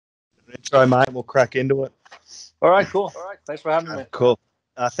intro, mate. We'll crack into it. All right, cool. All right, thanks for having me. Cool.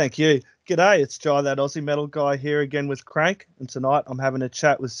 Thank you. G'day, it's Jai, that Aussie metal guy here again with Crannk, and tonight I'm having a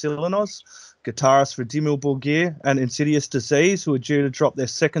chat with Silenoz, guitarist for Dimmu, Borgir, and Insidious Disease, who are due to drop their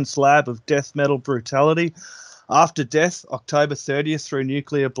second slab of death metal brutality after death, October 30th, through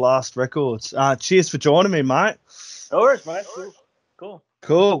Nuclear Blast Records. Cheers for joining me, mate. No worries, mate. Cool.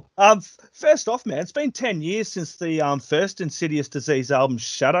 Cool. First off, man, it's been 10 years since the first Insidious Disease album,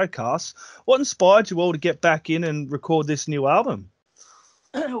 Shadowcast. What inspired you all to get back in and record this new album?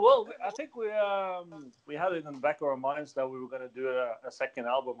 Well, I think we had it in the back of our minds that we were going to do a second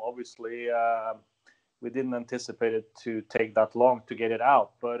album. Obviously, we didn't anticipate it to take that long to get it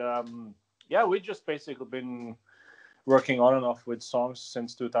out. But yeah, we just basically been working on and off with songs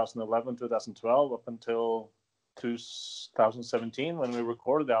since 2011, 2012, up until 2017 when we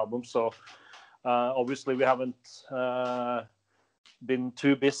recorded the album. So obviously we haven't been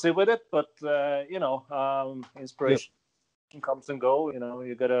too busy with it, but inspiration comes and go.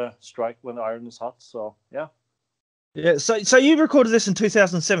 You gotta strike when the iron is hot. So yeah. So you recorded this in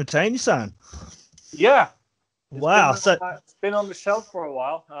 2017, you're saying? Yeah. Wow. It's been on the shelf for a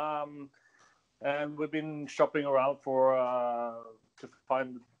while, and we've been shopping around to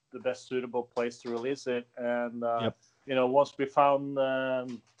find the best suitable place to release it. And once we found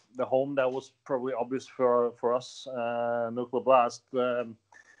the home that was probably obvious for us, Nuclear Blast,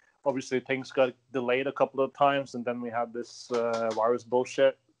 obviously things got delayed a couple of times, and then we had this virus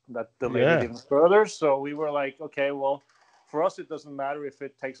bullshit that delayed it even further. So we were like, okay, well, for us it doesn't matter if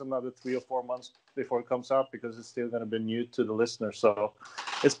it takes another 3 or 4 months before it comes out, because it's still going to be new to the listener. So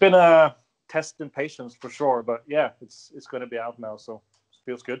it's been a test in patience for sure, but yeah, it's going to be out now, so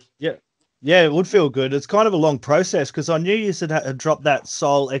feels good. Yeah, it would feel good. It's kind of a long process, because I knew you had dropped that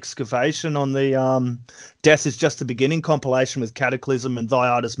Soul Excavation on the Death is Just the Beginning compilation with Cataclysm and Thy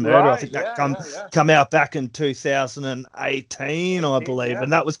Art is Murder. Right, I think that come out back in 2018, I believe. Yeah.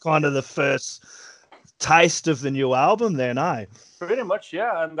 And that was kind of the first taste of the new album then, eh? Pretty much,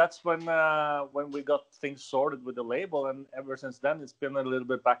 yeah. And that's when we got things sorted with the label. And ever since then, it's been a little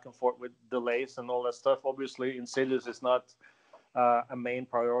bit back and forth with delays and all that stuff. Obviously, Insidious is not a main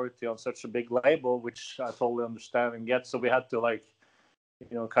priority on such a big label, which I totally understand and get. So we had to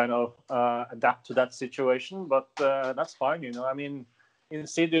kind of adapt to that situation, but that's fine. I mean,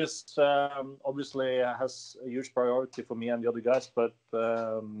 Insidious obviously has a huge priority for me and the other guys, but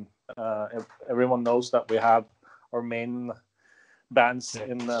everyone knows that we have our main bands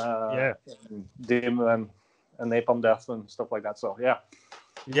in Dimmu and Napalm Death and stuff like that. So yeah.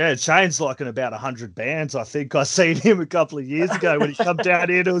 Yeah, Shane's like in about 100 bands. I think I seen him a couple of years ago when he come down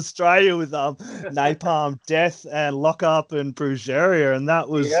here to Australia with Napalm Death and Lock Up and Brugeria, and that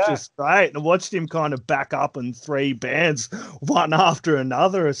was just great. And I watched him kind of back up in 3 bands, one after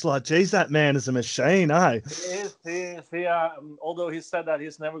another. It's like, geez, that man is a machine, eh? He is. Although he said that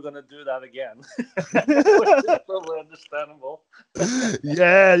he's never going to do that again, which is probably understandable.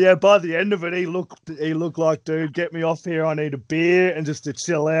 Yeah. By the end of it, he looked like, dude, get me off here. I need a beer and just to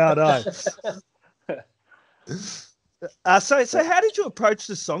chill out, So how did you approach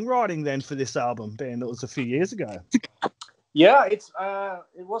the songwriting then for this album, Ben? That was a few years ago. Yeah, it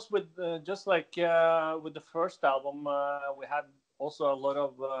was with just like with the first album, we had also a lot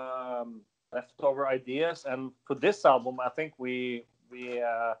of leftover ideas, and for this album, I think we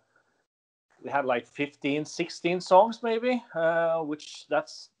had like 15, 16 songs maybe, which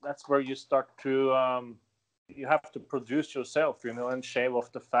that's where you start to you have to produce yourself, and shave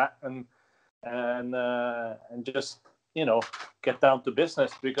off the fat and just get down to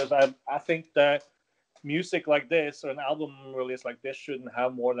business, because I think that music like this, or an album release like this, shouldn't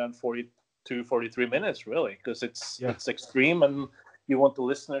have more than 42, 43 minutes really, because it's extreme and you want the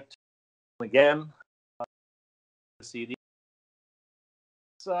listener to again the CD.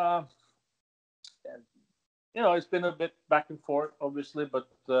 It's been a bit back and forth obviously, but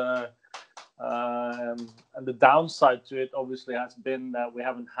and the downside to it obviously has been that we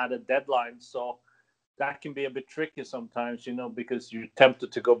haven't had a deadline, so that can be a bit tricky sometimes, because you're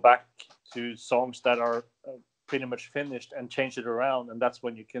tempted to go back to songs that are pretty much finished and change it around, and that's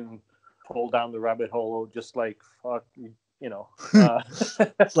when you can fall down the rabbit hole of just like fuck,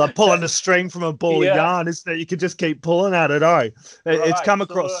 It's like pulling a string from a ball of yarn, isn't it? You can just keep pulling at it, It's come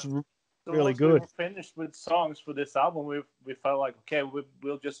across really good. We were finished with songs for this album, we felt like, okay,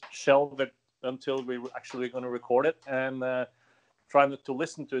 we'll just shelve it until we're actually going to record it, and try not to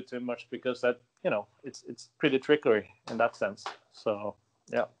listen to it too much, because that it's pretty trickery in that sense. So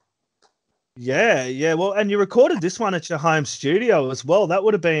yeah. Well, and you recorded this one at your home studio as well. That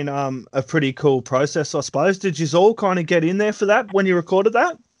would have been a pretty cool process, I suppose. Did you all kind of get in there for that when you recorded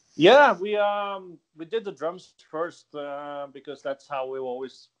that? Yeah, we did the drums first because that's how we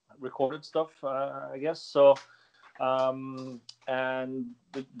always recorded stuff, I guess. So and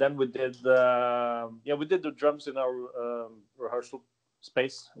then we did we did the drums in our rehearsal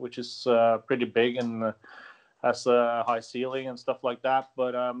space, which is pretty big and has a high ceiling and stuff like that.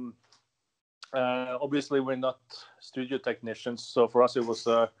 But obviously we're not studio technicians, so for us it was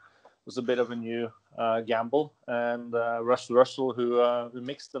a bit of a new gamble. And Russell, who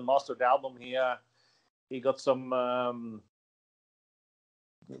mixed and mastered the album, he got some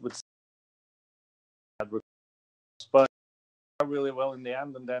with but really well in the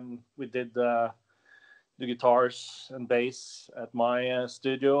end. And then we did the guitars and bass at my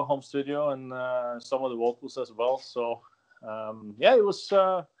home studio, and some of the vocals as well. So it was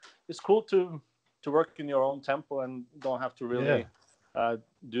it's cool to work in your own tempo and don't have to really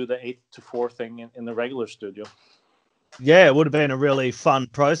do the 8-4 thing in the regular studio. Yeah, it would have been a really fun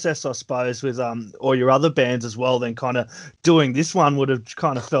process, I suppose, with all your other bands as well. Then kind of doing this one would have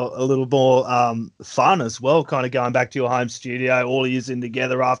kind of felt a little more fun as well, kind of going back to your home studio, all years in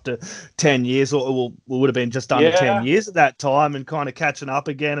together after 10 years, or would have been just under 10 years at that time, and kind of catching up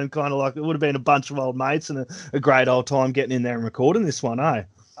again, and kind of like it would have been a bunch of old mates and a great old time getting in there and recording this one, eh?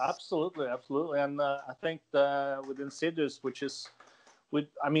 Absolutely. And I think with Insidious, which is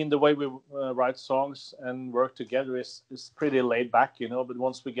the way we write songs and work together is pretty laid back, but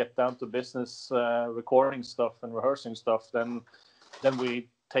once we get down to business, recording stuff and rehearsing stuff, then we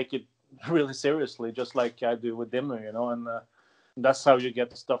take it really seriously, just like I do with Dimmu, and that's how you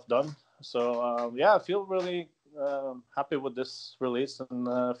get stuff done. So I feel really happy with this release,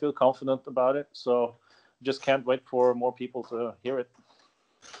 and feel confident about it. So just can't wait for more people to hear it.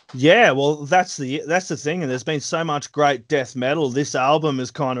 Yeah, well, that's the thing, and there's been so much great death metal. This album has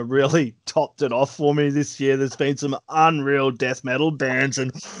kind of really topped it off for me this year. There's been some unreal death metal bands,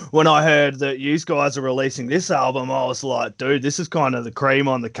 and when I heard that you guys are releasing this album, I was like, dude, this is kind of the cream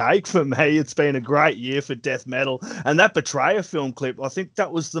on the cake for me. It's been a great year for death metal, and that Betrayer film clip, I think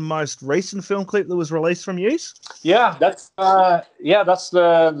that was the most recent film clip that was released from you. Yeah, that's the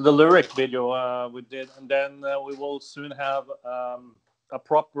lyric video we did, and then we will soon have a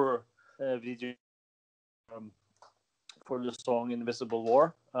proper video for the song Invisible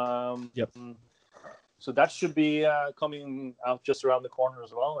War. So that should be coming out just around the corner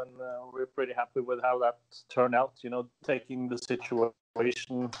as well, and we're pretty happy with how that turned out, taking the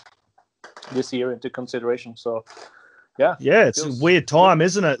situation this year into consideration. So yeah, it's a weird time,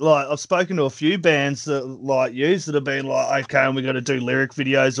 isn't it? Like, I've spoken to a few bands that like you that have been like, okay, and we got to do lyric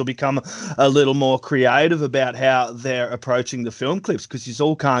videos or become a little more creative about how they're approaching the film clips, because you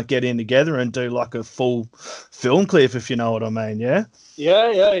all can't get in together and do like a full film clip, if you know what I mean. Yeah.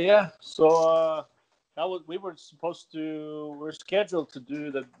 So we were scheduled to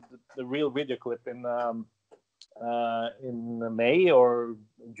do the real video clip in May or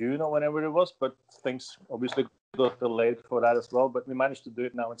June or whenever it was, but things obviously got delayed for that as well. But we managed to do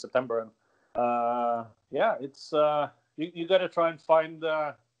it now in September, and it's you got to try and find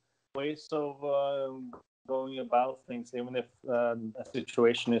ways of going about things, even if a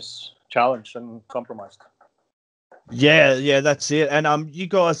situation is challenged and compromised. Yeah, that's it. And you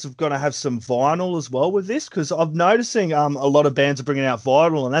guys have got to have some vinyl as well with this, because I'm noticing a lot of bands are bringing out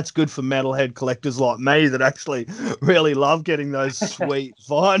vinyl, and that's good for metalhead collectors like me that actually really love getting those sweet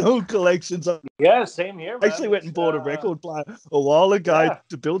vinyl collections. Yeah, same here, man. I actually went and bought a record player a while ago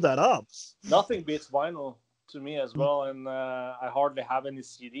to build that up. Nothing beats vinyl to me as well, and I hardly have any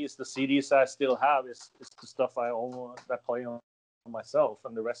CDs. The CDs I still have is the stuff I own that play on myself,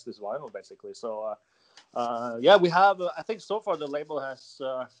 and the rest is vinyl basically. So we have I think so far the label has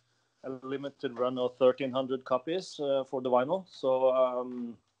a limited run of 1,300 copies for the vinyl. So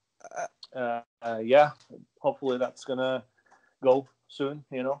hopefully that's gonna go soon,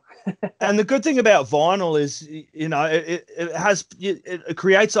 And the good thing about vinyl is, it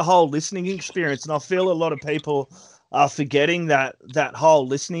creates a whole listening experience, and I feel a lot of people are forgetting that whole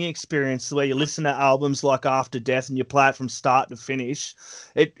listening experience, where you listen to albums like After Death and you play it from start to finish.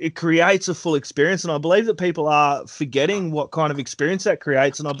 It creates a full experience, and I believe that people are forgetting what kind of experience that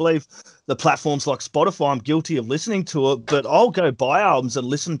creates. And I believe the platforms like Spotify, I'm guilty of listening to it, but I'll go buy albums and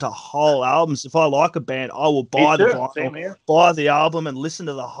listen to whole albums. If I like a band, I will buy the vinyl, buy the album, and listen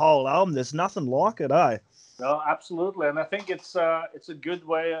to the whole album. There's nothing like it, eh? No, absolutely. And I think it's a good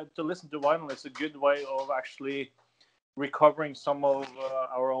way to listen to vinyl. It's a good way of actually recovering some of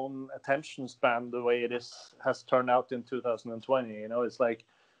our own attention span, the way has turned out in 2020. It's like,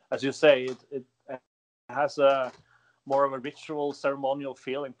 as you say, it has a more of a ritual, ceremonial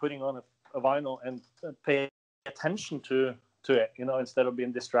feeling, putting on a vinyl and pay attention to to it, instead of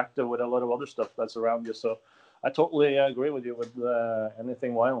being distracted with a lot of other stuff that's around you. So I totally agree with you with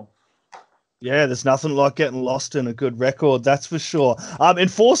anything vinyl. Yeah, there's nothing like getting lost in a good record, that's for sure.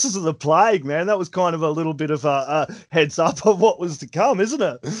 Enforcers of the Plague, man, that was kind of a little bit of a heads up of what was to come, isn't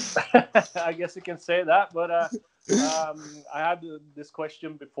it? I guess you can say that, but I had this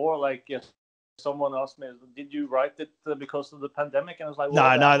question before, like someone asked me, did you write it because of the pandemic? And I was like,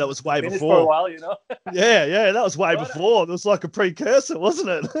 well, no, that was way before. For a while, Yeah, that was way before. It was like a precursor,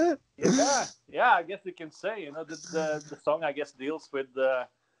 wasn't it? yeah, I guess you can say, the song, I guess, deals with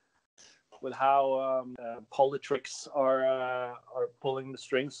how politics are pulling the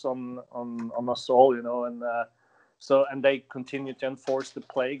strings on us all, and and they continue to enforce the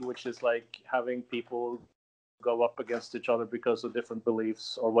plague, which is like having people go up against each other because of different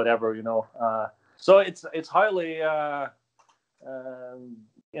beliefs or whatever, so it's highly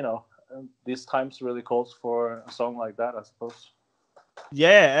these times really calls for a song like that, I suppose.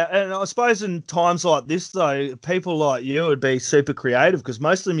 Yeah, and I suppose in times like this, though, people like you would be super creative, because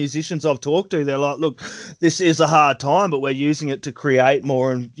most of the musicians I've talked to, they're like, look, this is a hard time, but we're using it to create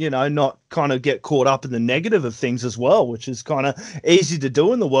more and, not kind of get caught up in the negative of things as well, which is kind of easy to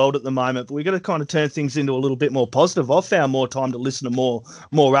do in the world at the moment. But we got to kind of turn things into a little bit more positive. I've found more time to listen to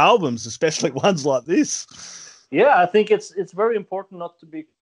more albums, especially ones like this. Yeah, I think it's very important not to be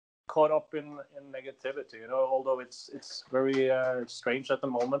caught up in negativity, although it's very strange at the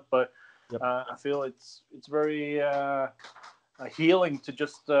moment, but I feel it's very healing to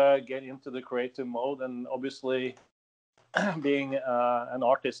just get into the creative mode. And obviously being an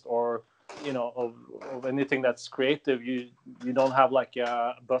artist or of anything that's creative, you don't have like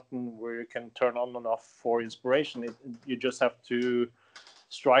a button where you can turn on and off for inspiration. You just have to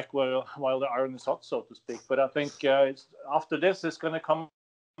strike while the iron is hot, so to speak. But I think after this it's going to come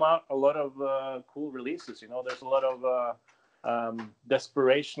out a lot of cool releases. There's a lot of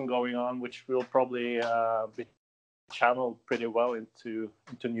desperation going on, which will probably be channeled pretty well into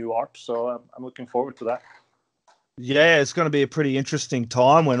new art. So I'm looking forward to that. Yeah, it's going to be a pretty interesting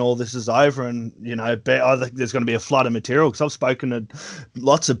time when all this is over, and I think there's going to be a flood of material, because I've spoken to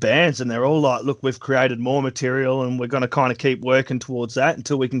lots of bands and they're all like, look, we've created more material and we're going to kind of keep working towards that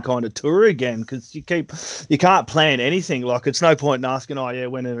until we can kind of tour again, because you can't plan anything. Like, it's no point in asking,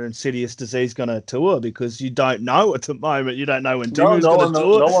 when are Insidious Disease going to tour, because you don't know at the moment. You don't know when Dimmu's going to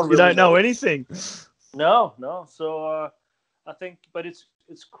tour. No one really you don't know knows anything. No. So I think, but it's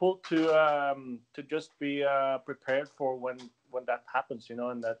cool to just be prepared for when that happens,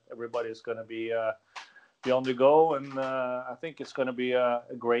 and that everybody is going to be on the go. And I think it's going to be a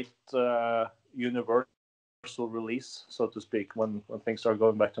great universal release, so to speak, when things are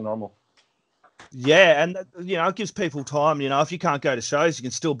going back to normal. Yeah, and it gives people time. If you can't go to shows, you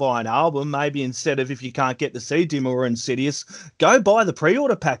can still buy an album. Maybe instead of, if you can't get to see Dimmu or Insidious, go buy the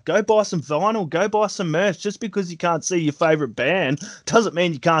pre-order pack. Go buy some vinyl. Go buy some merch. Just because you can't see your favorite band doesn't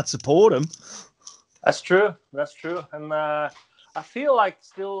mean you can't support them. That's true. And I feel like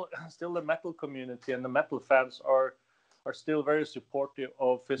still the metal community and the metal fans are still very supportive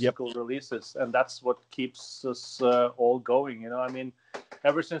of physical releases, and that's what keeps us all going. I mean,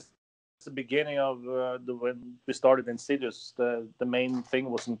 ever since the beginning of when we started Insidious, the main thing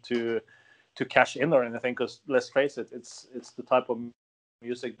wasn't to cash in or anything, because let's face it, it's the type of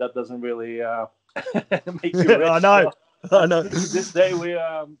music that doesn't really make you rich. I know. This day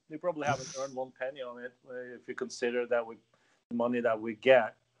we probably haven't earned one penny on it, if you consider that with the money that we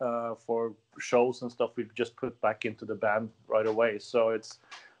get for shows and stuff, we've just put back into the band right away. So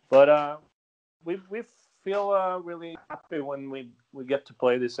we feel really happy when we get to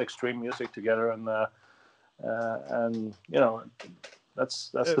play this extreme music together, and that's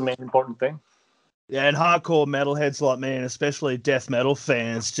the main important thing. Yeah, and hardcore metalheads like me, and especially death metal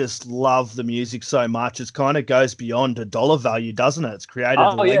fans, just love the music so much. It kind of goes beyond a dollar value, doesn't it? It's created a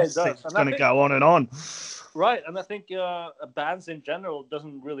legacy. It's going to go on and on. Right, and I think bands in general,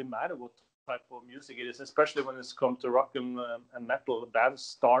 doesn't really matter what type of music it is, especially when it's come to rock and metal. Bands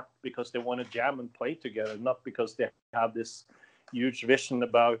start because they want to jam and play together, not because they have this huge vision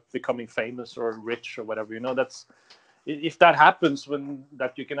about becoming famous or rich or whatever. That's, if that happens, when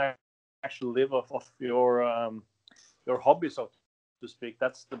that you can actually live off your hobby, so to speak,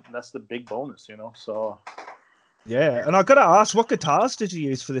 that's the big bonus. So yeah. And I got to ask, what guitars did you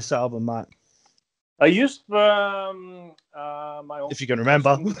use for this album, mate? I used my own, if you can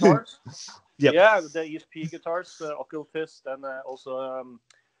remember, guitars. Yeah, the ESP guitars, Occultist, and also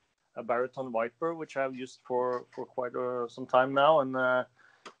a Baritone Viper, which I've used for quite some time now. And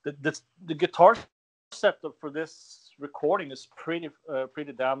the guitar setup for this recording is pretty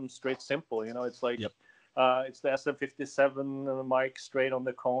damn straight simple. It's like It's the SM57 mic straight on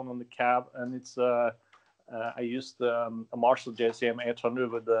the cone on the cab, and it's I used a Marshall JCM 800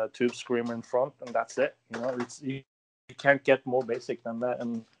 with the tube screamer in front, and that's it. You can't get more basic than that,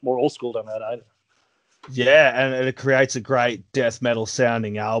 and more old school than that either. Yeah, and it creates a great death metal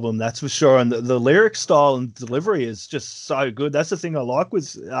sounding album, that's for sure. And the lyric style and delivery is just so good. That's the thing I like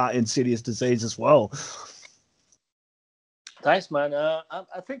with Insidious Disease as well. Thanks, man.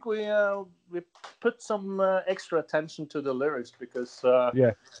 I think we put some extra attention to the lyrics because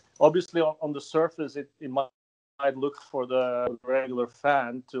obviously on the surface it might look for the regular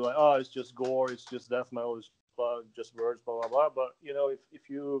fan to like, oh, it's just gore, it's just death metal, it's just words, blah blah blah. But if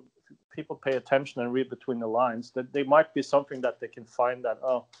people pay attention and read between the lines, that they might be something that they can find that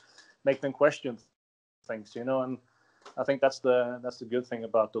make them question things, and I think that's the good thing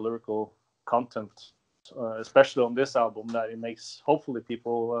about the lyrical content. Especially on this album, that it makes hopefully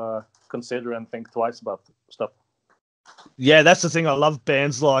people consider and think twice about stuff. Yeah, that's the thing. I love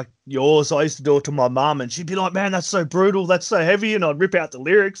bands like yours. I used to do it to my mum, and she'd be like, "Man, that's so brutal, that's so heavy," and I'd rip out the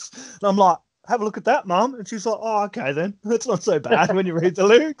lyrics, and I'm like, "Have a look at that, Mum," and she's like, "Oh, okay then. That's not so bad when you read the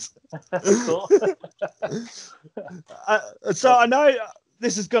lyrics." Cool. So I know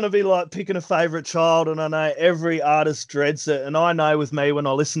this is going to be like picking a favorite child, and I know every artist dreads it, and I know with me when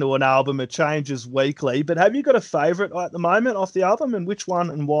I listen to an album it changes weekly. But have you got a favorite at the moment off the album, and which one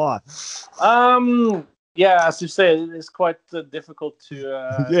and why? Yeah, as you say, it's quite difficult to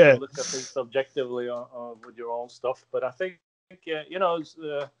look at things objectively with your own stuff. But I think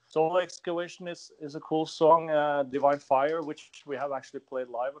Soul Excavation is a cool song. Divine Fire, which we have actually played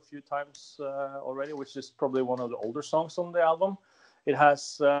live a few times already, which is probably one of the older songs on the album. It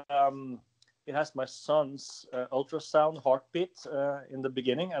has my son's ultrasound heartbeat in the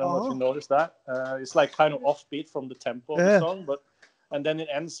beginning. I don't know if you noticed that. It's like kind of offbeat from the tempo of the song, and then it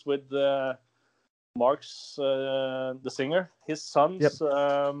ends with Mark's the singer, his son's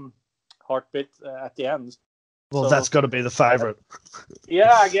heartbeat at the end. Well, that's got to be the favorite.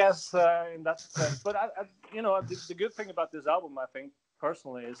 Yeah, I guess in that sense. But the good thing about this album, I think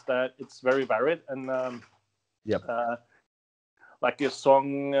personally, is that it's very varied and like your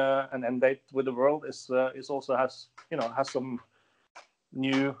song "An End Date with the World" is also has some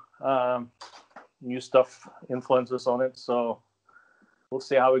new stuff influences on it. So we'll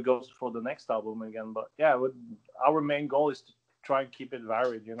see how it goes for the next album again. But yeah, our main goal is to try and keep it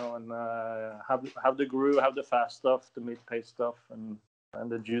varied, and have the groove, have the fast stuff, the mid-pace stuff, and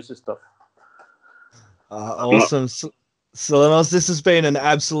the juicy stuff. Awesome. Silenoz, this has been an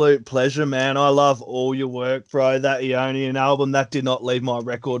absolute pleasure, man. I love all your work, bro. That Ionian album, that did not leave my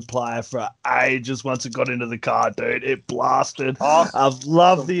record player for ages once it got into the car, dude. It blasted. Awesome. I've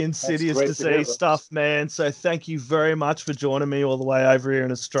loved the Insidious Disease stuff, man. So thank you very much for joining me all the way over here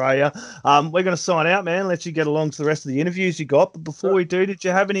in Australia. We're going to sign out, man, let you get along to the rest of the interviews you got. But before we do, did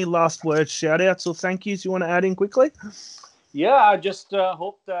you have any last words, shout-outs, or thank yous you want to add in quickly? Yeah, I just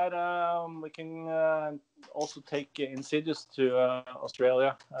hope that we can also take Insidious to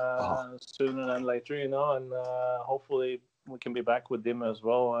Australia sooner than later, and hopefully we can be back with Dimmu as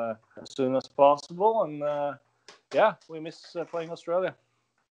well as soon as possible. And we miss playing Australia.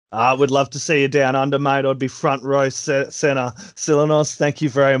 I would love to see you down under, mate. I'd be front row center. Silenoz, thank you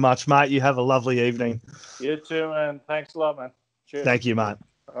very much, mate. You have a lovely evening. You too, man. Thanks a lot, man. Cheers. Thank you, mate.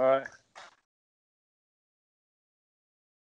 All right.